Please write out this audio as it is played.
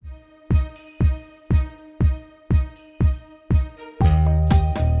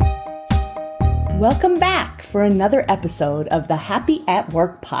Welcome back for another episode of the Happy at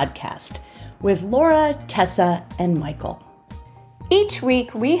Work podcast with Laura, Tessa, and Michael. Each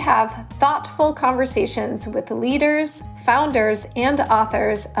week, we have thoughtful conversations with leaders, founders, and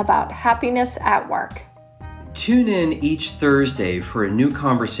authors about happiness at work. Tune in each Thursday for a new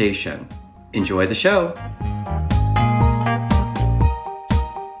conversation. Enjoy the show.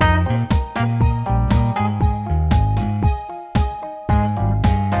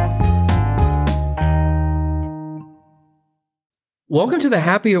 Welcome to the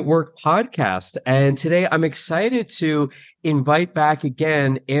Happy at Work podcast. And today I'm excited to invite back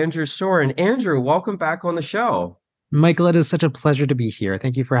again Andrew Soren. Andrew, welcome back on the show. Michael, it is such a pleasure to be here.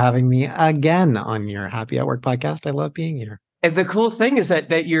 Thank you for having me again on your Happy at Work podcast. I love being here. And the cool thing is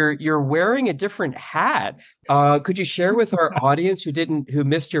that you're wearing a different hat. Could you share with our audience who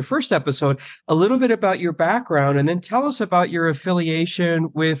missed your first episode a little bit about your background, and then tell us about your affiliation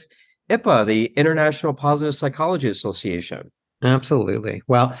with IPPA, the International Positive Psychology Association? Absolutely.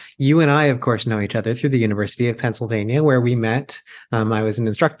 Well, you and I, of course, know each other through the University of Pennsylvania, where we met. I was an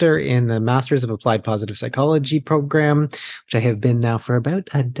instructor in the Masters of Applied Positive Psychology program, which I have been now for about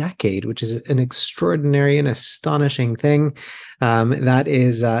a decade, which is an extraordinary and astonishing thing. That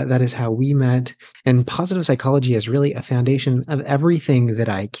is how we met. And positive psychology is really a foundation of everything that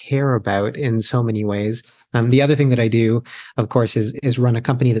I care about in so many ways. The other thing that I do, of course, is run a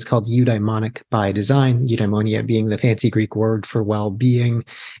company that's called Eudaimonic by Design, eudaimonia being the fancy Greek word for well-being.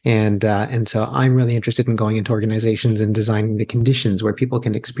 And so I'm really interested in going into organizations and designing the conditions where people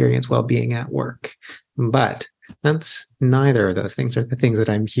can experience well-being at work. But that's neither of those things are the things that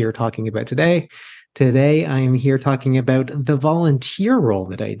I'm here talking about today. Today, I am here talking about the volunteer role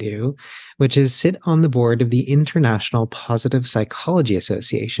that I do, which is sit on the board of the International Positive Psychology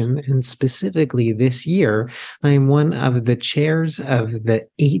Association. And specifically this year, I am one of the chairs of the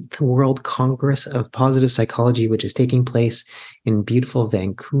 8th World Congress of Positive Psychology, which is taking place in beautiful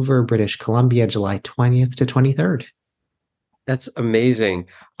Vancouver, British Columbia, July 20th to 23rd. That's amazing.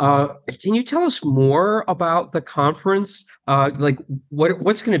 Can you tell us more about the conference?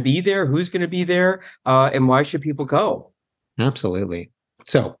 What's going to be there? Who's going to be there? And why should people go? Absolutely.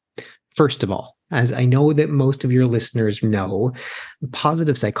 So, first of all, as I know that most of your listeners know,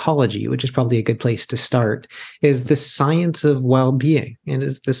 positive psychology, which is probably a good place to start, is the science of well-being and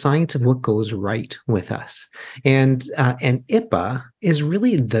is the science of what goes right with us. And IPPA is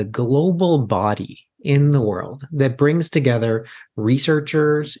really the global body in the world that brings together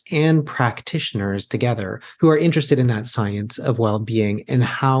researchers and practitioners together who are interested in that science of well-being and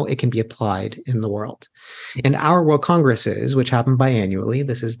how it can be applied in the world. And our World Congresses, which happen biannually,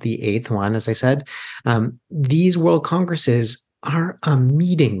 this is the 8th one, as I said, these World Congresses are a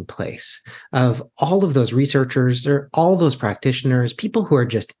meeting place of all of those researchers or all those practitioners, people who are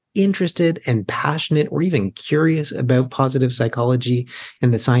just interested and passionate or even curious about positive psychology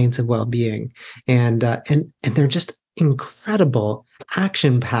and the science of well-being. And they're just incredible,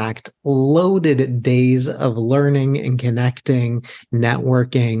 action-packed, loaded days of learning and connecting,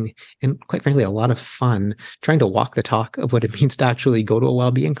 networking, and quite frankly, a lot of fun trying to walk the talk of what it means to actually go to a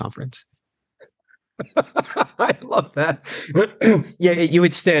well-being conference. I love that. Yeah, you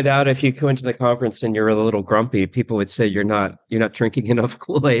would stand out if you go into the conference and you're a little grumpy. People would say you're not drinking enough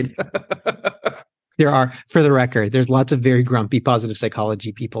Kool-Aid. There are, for the record, there's lots of very grumpy positive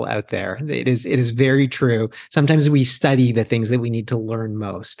psychology people out there. It is very true. Sometimes we study the things that we need to learn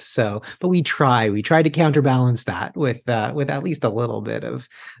most. But we try to counterbalance that with at least a little bit of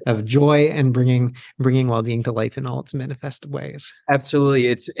joy and bringing well-being to life in all its manifest ways. Absolutely.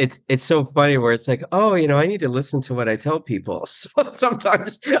 It's so funny where it's like, oh, I need to listen to what I tell people. So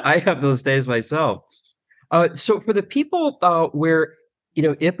sometimes I have those days myself. So for the people where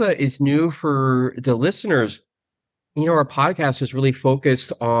IPPA is new for the listeners. Our podcast is really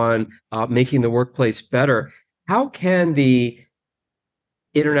focused on making the workplace better. How can the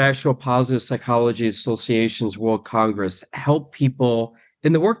International Positive Psychology Association's World Congress help people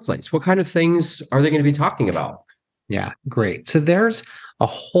in the workplace? What kind of things are they going to be talking about? Yeah, great. So there's a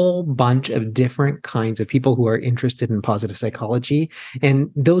whole bunch of different kinds of people who are interested in positive psychology.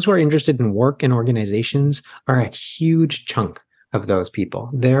 And those who are interested in work and organizations are a huge chunk of those people.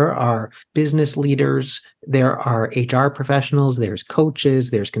 There are business leaders, there are HR professionals, there's coaches,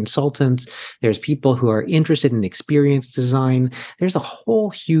 there's consultants, there's people who are interested in experience design. There's a whole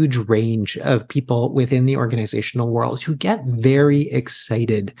huge range of people within the organizational world who get very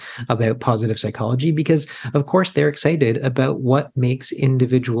excited about positive psychology because, of course, they're excited about what makes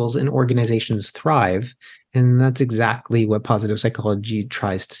individuals and organizations thrive. And that's exactly what positive psychology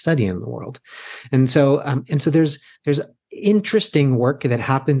tries to study in the world. And so there's interesting work that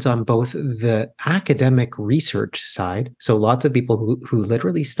happens on both the academic research side. So lots of people who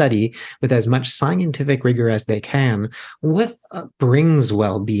literally study with as much scientific rigor as they can. What brings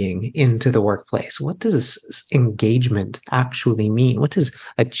well-being into the workplace? What does engagement actually mean? What does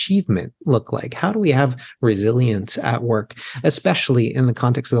achievement look like? How do we have resilience at work, especially in the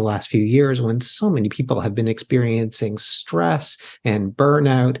context of the last few years when so many people have been experiencing stress and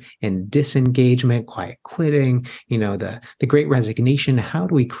burnout and disengagement, quiet quitting, the great resignation? How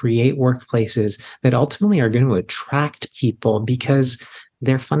do we create workplaces that ultimately are going to attract people because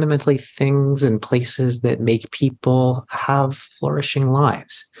they're fundamentally things and places that make people have flourishing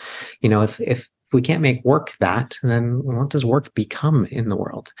lives? If we can't make work that, then what does work become in the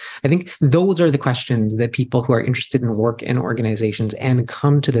world? I think those are the questions that people who are interested in work and organizations and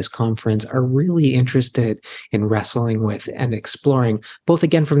come to this conference are really interested in wrestling with and exploring, both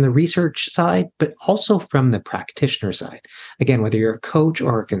again from the research side, but also from the practitioner side. Again, whether you're a coach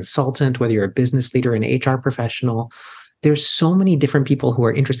or a consultant, whether you're a business leader, an HR professional, there's so many different people who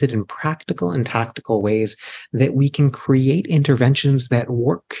are interested in practical and tactical ways that we can create interventions that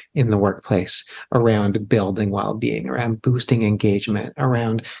work in the workplace around building well-being, around boosting engagement,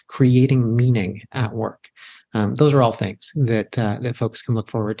 around creating meaning at work. Those are all things that folks can look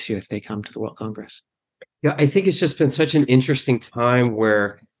forward to if they come to the World Congress. Yeah, I think it's just been such an interesting time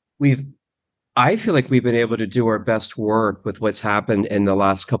where I feel like we've been able to do our best work with what's happened in the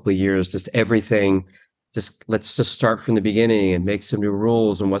last couple of years, just everything. Let's just start from the beginning and make some new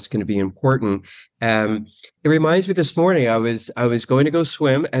rules and what's going to be important. It reminds me, this morning I was going to go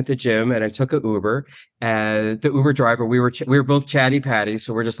swim at the gym and I took an Uber, and the Uber driver, we were both chatty patty,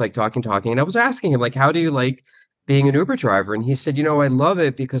 so we're just like talking, and I was asking him, like, how do you like being an Uber driver? And he said, I love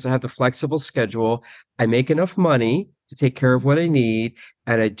it because I have the flexible schedule. I make enough money to take care of what I need,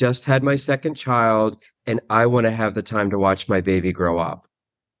 and I just had my second child, and I want to have the time to watch my baby grow up.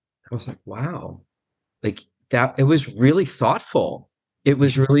 I was like, wow. Like that, it was really thoughtful. It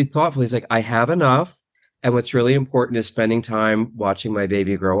was really thoughtful. He's like, I have enough. And what's really important is spending time watching my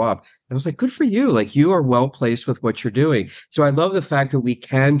baby grow up. And I was like, good for you. Like, you are well placed with what you're doing. So I love the fact that we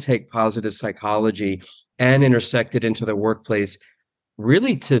can take positive psychology and intersect it into the workplace,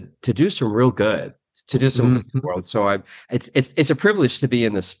 really to do some real good, to do some good in the world. So it's a privilege to be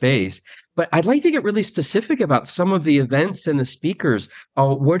in this space. But I'd like to get really specific about some of the events and the speakers.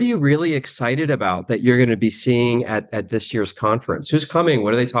 What are you really excited about that you're going to be seeing at this year's conference? Who's coming?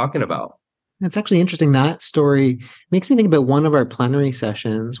 What are they talking about? It's actually interesting. That story makes me think about one of our plenary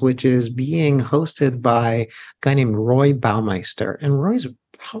sessions, which is being hosted by a guy named Roy Baumeister. And Roy's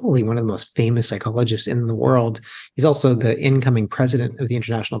probably one of the most famous psychologists in the world. He's also the incoming president of the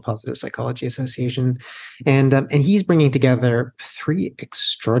International Positive Psychology Association. And he's bringing together three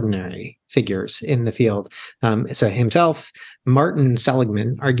extraordinary figures in the field. So himself, Martin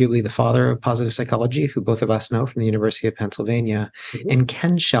Seligman, arguably the father of positive psychology, who both of us know from the University of Pennsylvania, and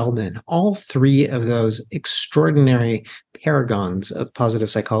Ken Sheldon. All three of those extraordinary paragons of positive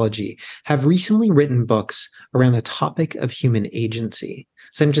psychology have recently written books around the topic of human agency.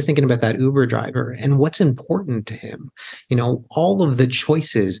 So I'm just thinking about that Uber driver and what's important to him. All of the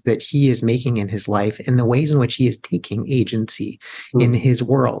choices that he is making in his life and the ways in which he is taking agency in his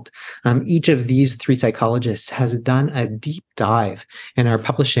world. Each of these three psychologists has done a deep dive and are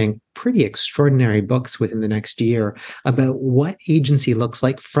publishing pretty extraordinary books within the next year about what agency looks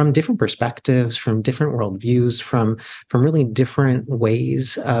like from different perspectives, from different worldviews, from really different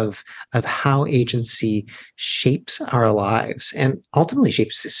ways of how agency shapes our lives and ultimately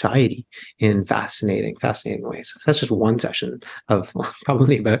shapes society in fascinating ways. So that's just one session of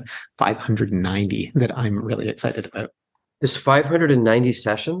probably about 590 that I'm really excited about. There's 590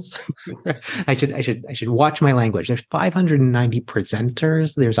 sessions. I should watch my language. There's 590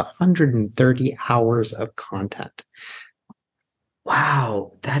 presenters. There's 130 hours of content.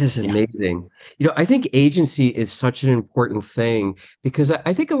 Wow, that is amazing. I think agency is such an important thing because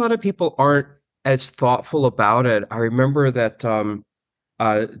I think a lot of people aren't as thoughtful about it. I remember that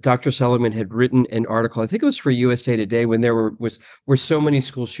Dr. Seligman had written an article, I think it was for USA Today, when there were so many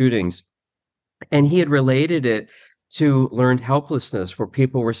school shootings, and he had related it to learned helplessness, where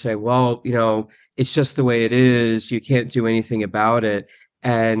people were saying, well, it's just the way it is. You can't do anything about it.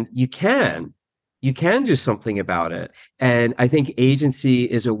 And you can do something about it. And I think agency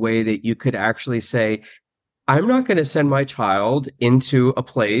is a way that you could actually say, I'm not going to send my child into a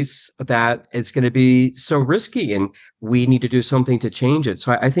place that is going to be so risky, and we need to do something to change it.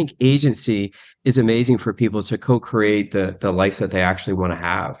 So I think agency is amazing for people to co-create the life that they actually want to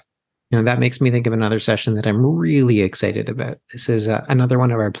have. That makes me think of another session that I'm really excited about. This is another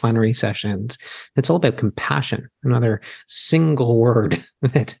one of our plenary sessions that's all about compassion, another single word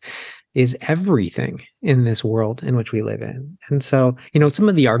that is everything in this world in which we live in. And so, some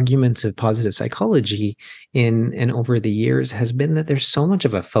of the arguments of positive psychology in and over the years has been that there's so much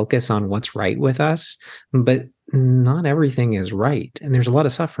of a focus on what's right with us, but not everything is right. And there's a lot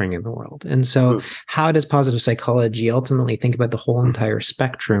of suffering in the world. And so how does positive psychology ultimately think about the whole entire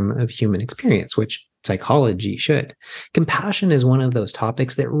spectrum of human experience, which psychology should? Compassion is one of those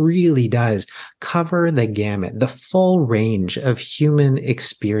topics that really does cover the gamut, the full range of human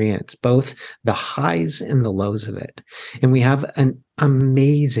experience, both the highs and the lows of it. And we have an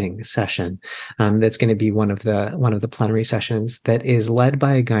amazing session that's going to be one of the plenary sessions that is led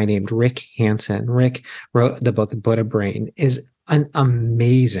by a guy named Rick Hansen. Rick wrote the book Buddha Brain, is an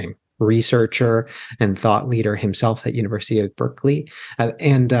amazing researcher and thought leader himself at University of Berkeley,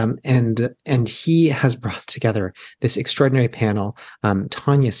 and he has brought together this extraordinary panel.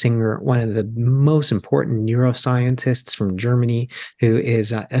 Tanya Singer, one of the most important neuroscientists from Germany, who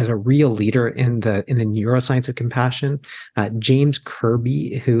is a real leader in the neuroscience of compassion. James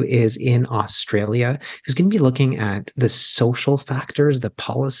Kirby, who is in Australia, who's going to be looking at the social factors, the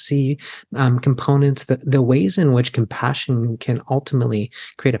policy components, the ways in which compassion can ultimately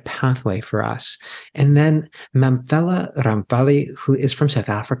create a pathway for us. And then Mamfela Rampali, who is from South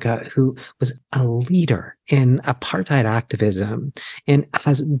Africa, who was a leader in apartheid activism and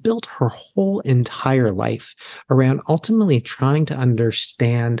has built her whole entire life around ultimately trying to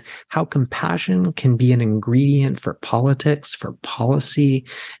understand how compassion can be an ingredient for politics, for policy,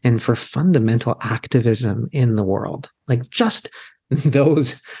 and for fundamental activism in the world. Like just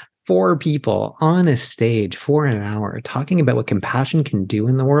those 4 people on a stage for an hour talking about what compassion can do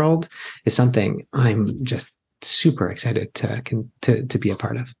in the world is something I'm just super excited to be a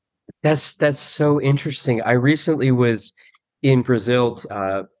part of. That's so interesting. I recently was in Brazil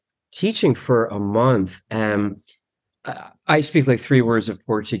teaching for a month, and I speak like 3 words of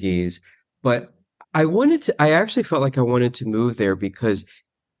Portuguese, but I actually felt like I wanted to move there because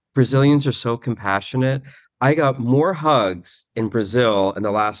Brazilians are so compassionate. I got more hugs in Brazil in the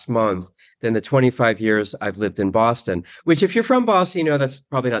last month than the 25 years I've lived in Boston, which if you're from Boston, that's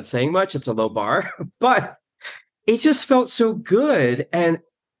probably not saying much. It's a low bar, but it just felt so good. And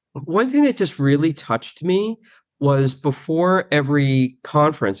one thing that just really touched me was before every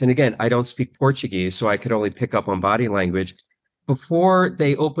conference, and again, I don't speak Portuguese, so I could only pick up on body language. Before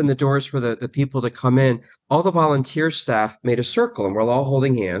they opened the doors for the people to come in, all the volunteer staff made a circle and we're all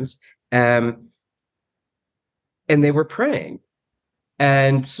holding hands. And they were praying.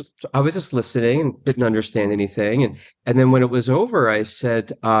 And so I was just listening and didn't understand anything. And then when it was over, I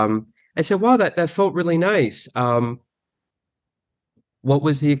said, wow, that felt really nice. What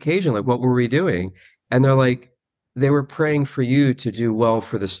was the occasion? Like, what were we doing? And they're like, they were praying for you to do well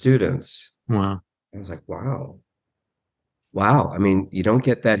for the students. Wow. I was like, wow. I mean, you don't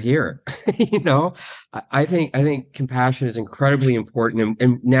get that here. I think compassion is incredibly important.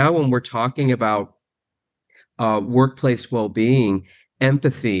 And now when we're talking about workplace well-being,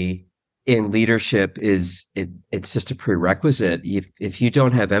 empathy in leadership it's just a prerequisite. If you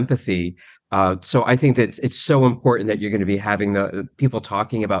don't have empathy, so I think that it's so important that you're going to be having the people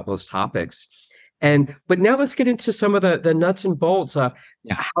talking about those topics. But now let's get into some of the nuts and bolts. How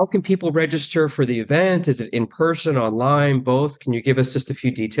can people register for the event? Is it in person, online, both? Can you give us just a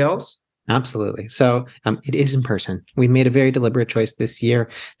few details? Absolutely. So it is in person. We made a very deliberate choice this year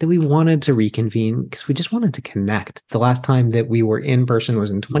that we wanted to reconvene because we just wanted to connect. The last time that we were in person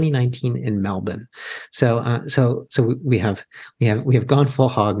was in 2019 in Melbourne. So we have gone full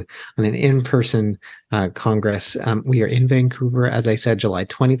hog on an in-person Congress. We are in Vancouver, as I said. July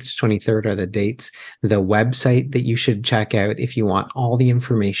 20th to 23rd are the dates. The website that you should check out if you want all the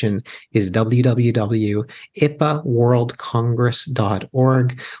information is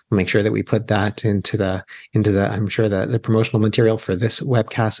www.ipaworldcongress.org. We'll make sure that we put that into the I'm sure the promotional material for this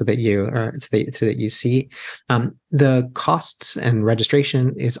webcast so that you see. The costs and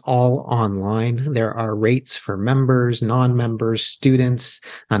registration is all online. There are rates for members, non-members, students.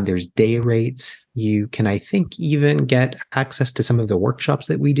 There's day rates. You can, I think, even get access to some of the workshops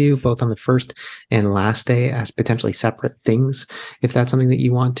that we do, both on the first and last day as potentially separate things, if that's something that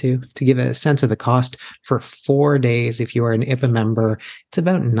you want to give a sense of the cost for 4 days. If you are an IPPA member, it's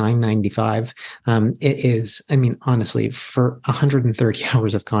about $9.95. It is, I mean, honestly, for 130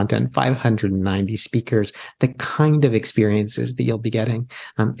 hours of content, 590 speakers, the kind of experiences that you'll be getting,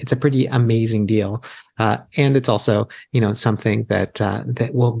 it's a pretty amazing deal. And it's also, something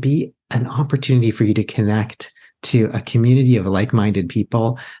that will be an opportunity for you to connect to a community of like-minded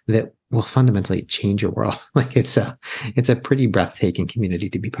people that will fundamentally change your world. Like it's a pretty breathtaking community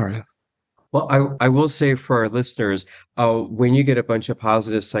to be part of. Well, I will say for our listeners, when you get a bunch of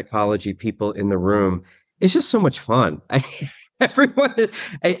positive psychology people in the room, it's just so much fun. Everyone,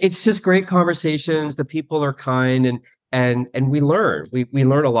 it's just great conversations. The people are kind, and we learn. We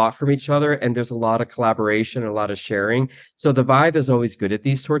learn a lot from each other, and there's a lot of collaboration and a lot of sharing. So the vibe is always good at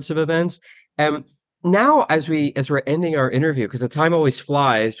these sorts of events. And now, as we're ending our interview, because the time always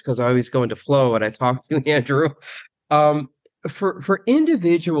flies, because I always go into flow when I talk to you, Andrew. Um, for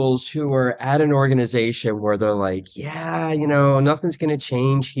individuals who are at an organization where they're like, yeah, nothing's going to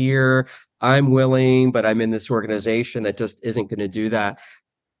change here. I'm willing, but I'm in this organization that just isn't going to do that.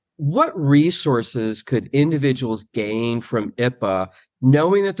 What resources could individuals gain from IPPA,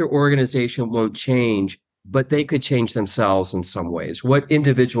 knowing that their organization won't change, but they could change themselves in some ways? What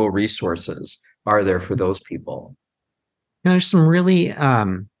individual resources are there for those people? There's some really, I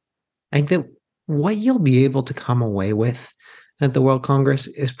think that what you'll be able to come away with at the World Congress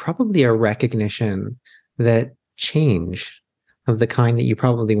is probably a recognition that change of the kind that you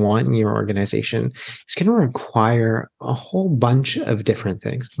probably want in your organization is going to require a whole bunch of different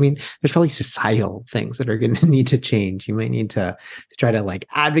things. I mean, there's probably societal things that are going to need to change. You might need to try to like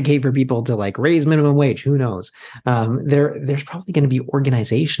advocate for people to like raise minimum wage. Who knows? There's probably going to be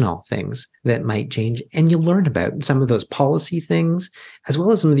organizational things that might change, and you'll learn about some of those policy things as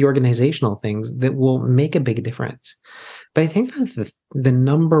well as some of the organizational things that will make a big difference. But I think that the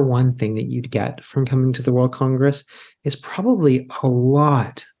number one thing that you'd get from coming to the World Congress is probably a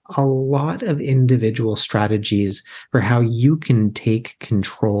lot of individual strategies for how you can take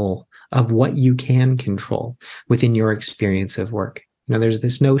control of what you can control within your experience of work. There's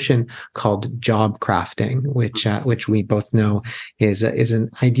this notion called job crafting, which we both know is an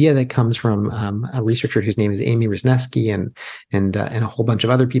idea that comes from a researcher whose name is Amy Wisniewski and a whole bunch of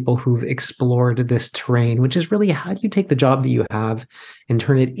other people who've explored this terrain, which is really how do you take the job that you have and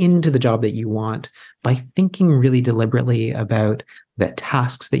turn it into the job that you want by thinking really deliberately about the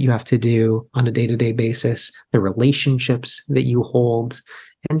tasks that you have to do on a day-to-day basis, the relationships that you hold,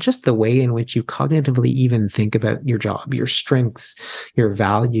 and just the way in which you cognitively even think about your job, your strengths, your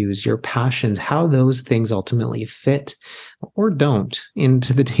values, your passions, how those things ultimately fit or don't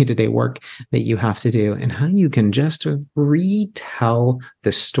into the day-to-day work that you have to do, and how you can just retell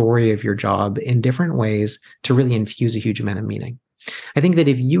the story of your job in different ways to really infuse a huge amount of meaning. I think that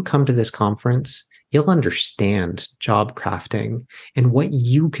if you come to this conference, you'll understand job crafting and what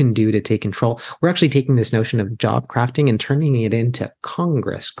you can do to take control. We're actually taking this notion of job crafting and turning it into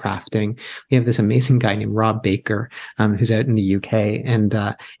Congress crafting. We have this amazing guy named Rob Baker, who's out in the UK,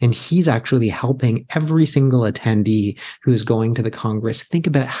 and he's actually helping every single attendee who's going to the Congress think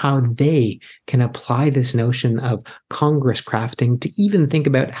about how they can apply this notion of Congress crafting to even think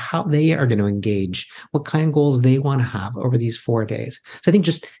about how they are going to engage, what kind of goals they want to have over these 4 days. So I think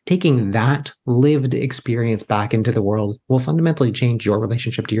just taking that lived experience back into the world will fundamentally change your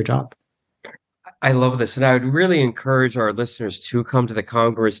relationship to your job. I love this. And I would really encourage our listeners to come to the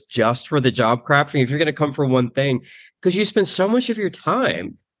Congress just for the job crafting. If you're going to come for one thing, because you spend so much of your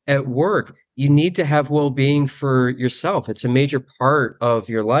time at work, you need to have well-being for yourself. It's a major part of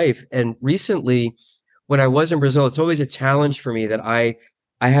your life. And recently, when I was in Brazil, it's always a challenge for me that I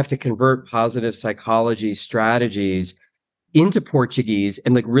have to convert positive psychology strategies into Portuguese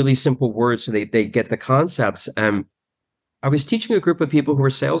and like really simple words so they get the concepts. I was teaching a group of people who were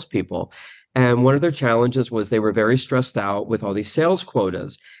salespeople, and one of their challenges was they were very stressed out with all these sales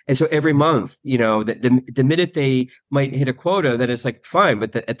quotas. And so every month, the minute they might hit a quota, then it's like fine,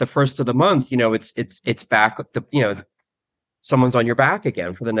 but at the first of the month, it's back. Someone's on your back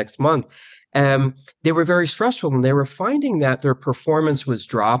again for the next month. They were very stressful, and they were finding that their performance was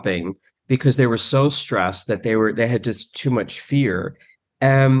dropping because they were so stressed that they had just too much fear.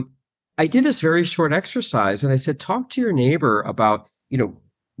 I did this very short exercise, and I said, talk to your neighbor about,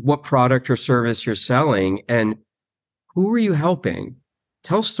 what product or service you're selling and who are you helping?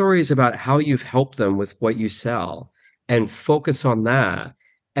 Tell stories about how you've helped them with what you sell and focus on that.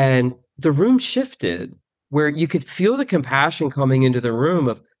 And the room shifted where you could feel the compassion coming into the room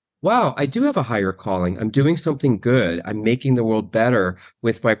of, wow, I do have a higher calling. I'm doing something good. I'm making the world better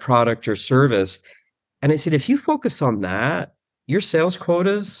with my product or service. And I said, if you focus on that, your sales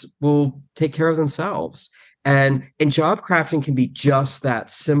quotas will take care of themselves. And job crafting can be just that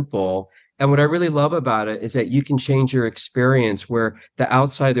simple. And what I really love about it is that you can change your experience where the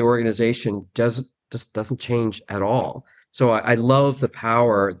outside of the organization just doesn't change at all. So I love the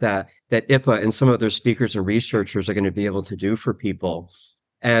power that IPPA and some of their speakers and researchers are going to be able to do for people.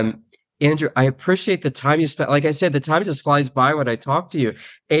 And Andrew, I appreciate the time you spent. Like I said, the time just flies by when I talk to you.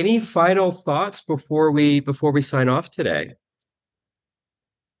 Any final thoughts before we sign off today?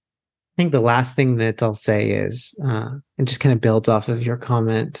 I think the last thing that I'll say is, and just kind of builds off of your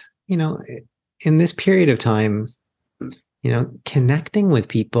comment, in this period of time, connecting with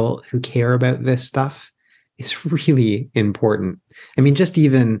people who care about this stuff is really important. I mean, just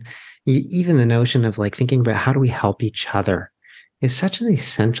even the notion of like thinking about how do we help each other is such an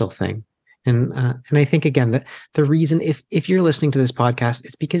essential thing. And I think, again, that the reason, if you're listening to this podcast,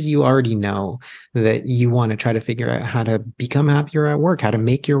 it's because you already know that you want to try to figure out how to become happier at work, how to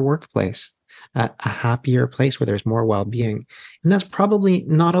make your workplace a happier place where there's more well-being. And that's probably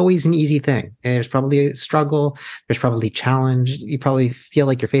not always an easy thing. There's probably a struggle. There's probably challenge. You probably feel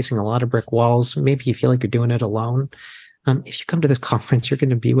like you're facing a lot of brick walls. Maybe you feel like you're doing it alone. If you come to this conference, you're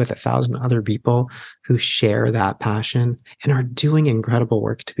going to be with 1,000 other people who share that passion and are doing incredible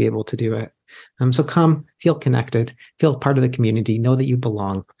work to be able to do it. So come, feel connected, feel part of the community, know that you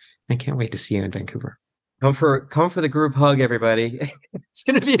belong. I can't wait to see you in Vancouver. Come for the group hug, everybody. It's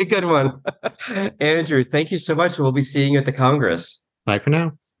going to be a good one. Andrew, thank you so much. We'll be seeing you at the Congress. Bye for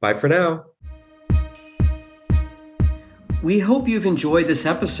now. Bye for now. We hope you've enjoyed this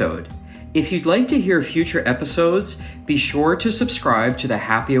episode. If you'd like to hear future episodes, be sure to subscribe to the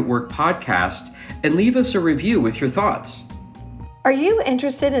Happy at Work podcast and leave us a review with your thoughts. Are you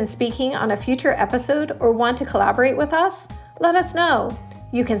interested in speaking on a future episode or want to collaborate with us? Let us know.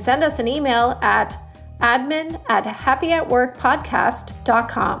 You can send us an email at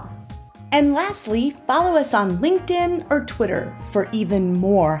admin@happyatworkpodcast.com. And lastly, follow us on LinkedIn or Twitter for even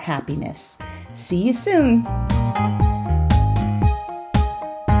more happiness. See you soon.